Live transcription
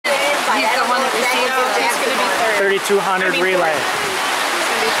He's the one that received it. It's going to be third. 3,200 relay. It's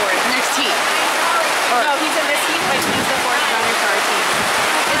going to be fourth. Next heat. No, he's in this heat, but he's the fourth runner for our team.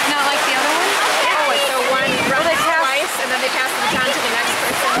 It's not like the other one? Oh, it's so one runs twice, and then they pass the baton to the next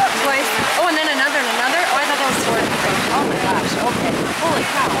person. Twice. Oh, and then another and another? Oh, I thought that was fourth. Oh my gosh, okay. Holy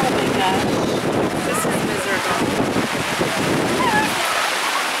cow. Oh my gosh. This is miserable.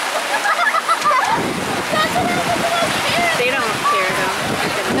 They don't care though.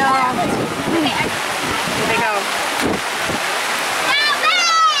 No. Here they go.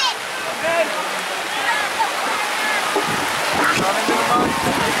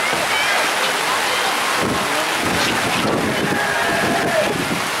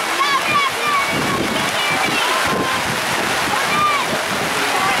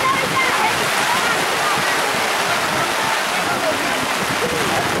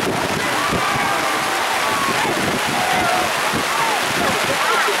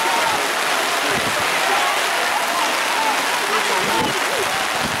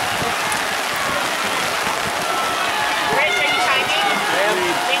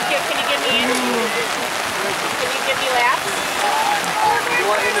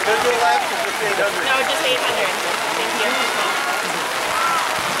 Individual laps or just 800? No, just 800. Thank you.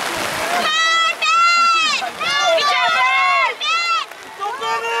 Good job, Ben! Go,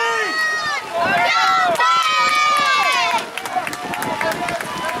 Benny!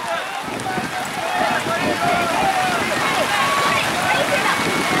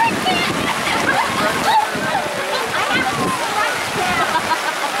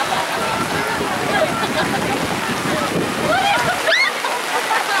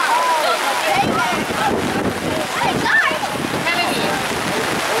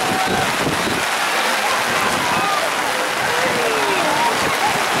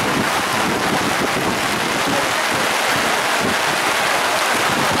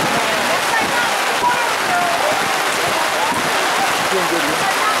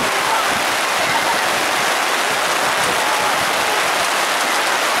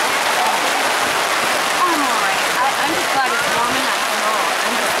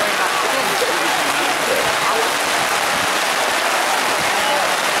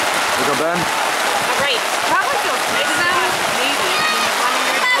 Ben? All right. Probably feels big now. Maybe.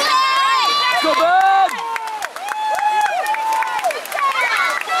 Go, Ben!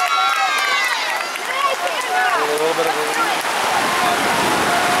 A little bit of a...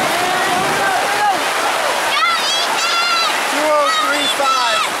 2:03.5.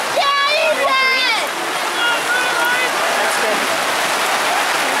 That's good.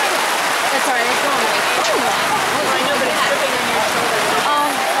 That's all right. It's going right. Oh, I know, but it's dripping on your shoulder.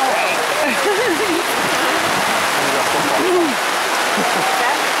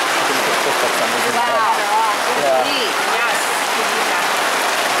 Wow. Yeah. Yes.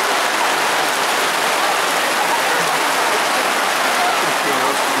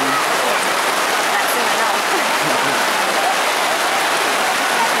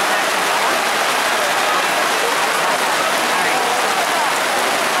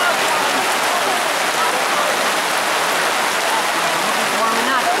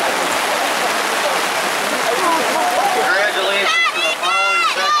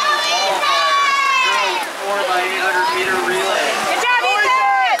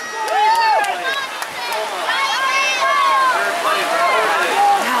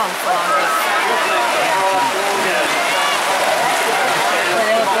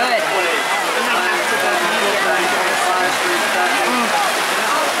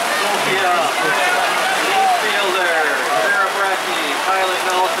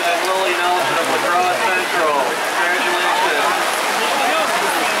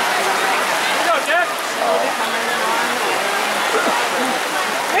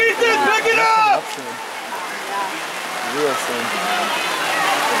 Real soon.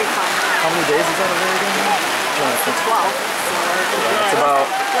 How many days is that over again? 12. It's about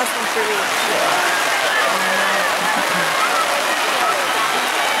less than 3 weeks.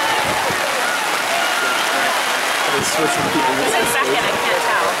 They switching people. Who's in second? I can't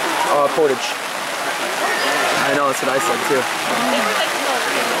tell. Portage. I know, that's what I said too.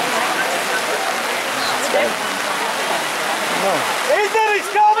 No. Ethan, he's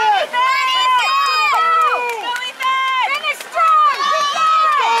coming!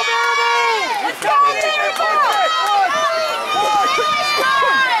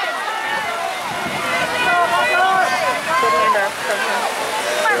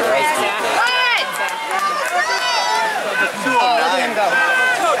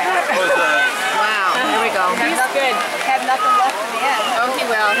 Wow, there we go. He's good. Have nothing left in the end. Oh, he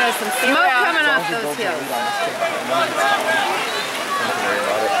will. There's some smoke coming off those hills. Don't worry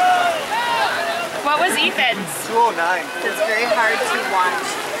about it. What was Ethan's? 209. It's very hard to watch.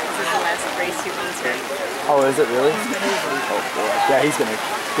 This is the last race he runs here. Oh, is it really? Oh boy. Yeah, he'll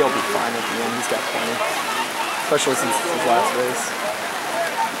be fine at the end. He's got plenty. Especially since it's his last race.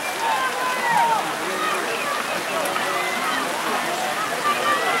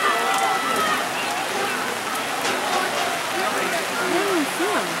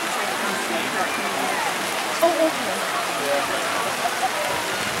 Oh, okay.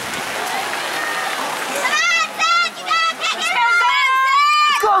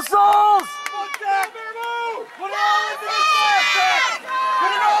 Let's go, Souls! Come on, Jack! Put it all into the slab, Jack! Put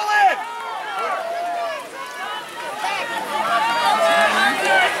it all in!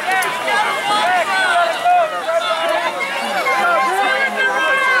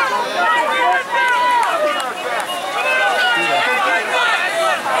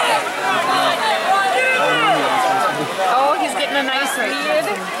 Oh, he's getting a nice lead.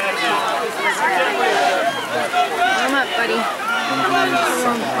 Warm up, buddy.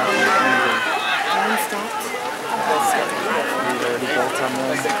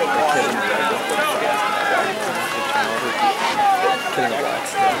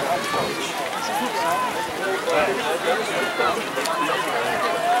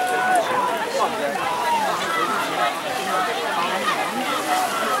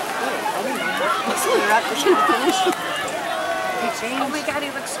 Oh my God, he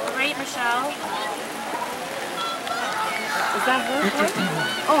looks great, Michelle. Is that her?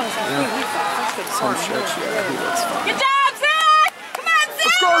 Oh, is that That's good. Some stretch, yeah, he looks fine. Good job, Zach! Come on, Zach!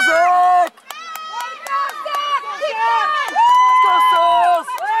 Let's go, Zach! Let's go, Zach! Keep going! Let's go, Souls!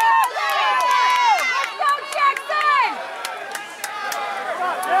 Let's go, Jackson!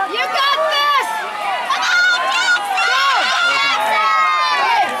 You got this! Come on, Jackson!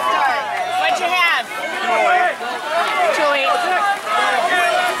 Good start. What'd you have? 208.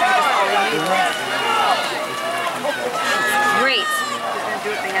 Great. Do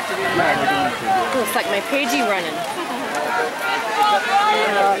what they have to do. Looks like my pagey running.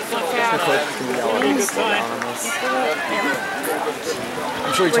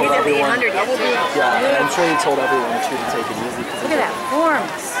 I'm sure he told everyone. Yeah, I'm sure he told everyone too to take it easy. Look at that form.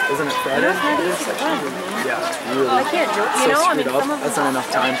 Isn't it Friday? Yeah, it's really I can't joke. so You know, I screwed mean, up. some of That's not enough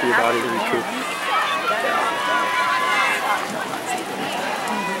time for your body to recoup.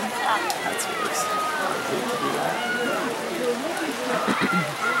 That's worse.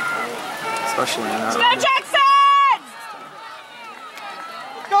 Especially in that. Go, Jackson!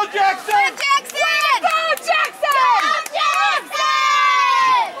 Go, Jackson! Jackson! Go, Jackson! Go, Jackson!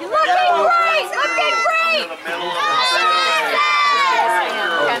 You're looking great! Looking great!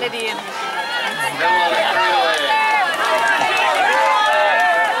 Kennedy and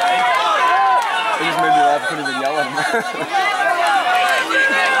It just made me laugh. I couldn't even yell at him.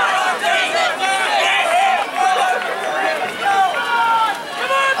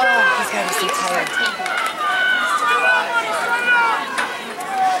 he's gotta be so tired.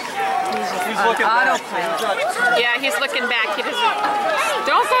 He's looking Autopilot. Yeah, he's looking back. He doesn't.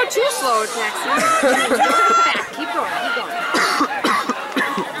 Don't go too slow, Jackson. Back. Keep going. Keep going.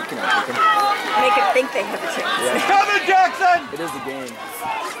 Make it think they have a chance. Yeah. Coming, Jackson! It is a game.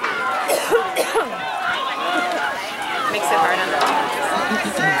 Makes it hard on the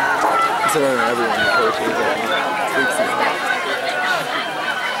Considering everyone the coaches freaks me out.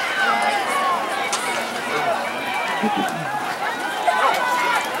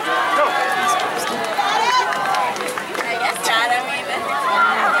 I guess not, I'm even.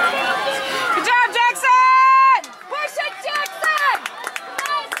 Good job, Jackson! Push it, Jackson!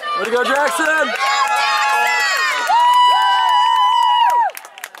 Way to go, Jackson!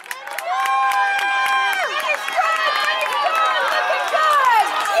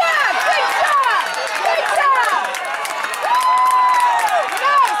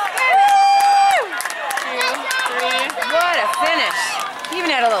 He even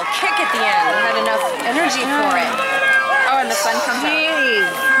had a little kick at the end. Had enough energy for it. Oh, and the sun comes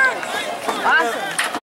out. Awesome.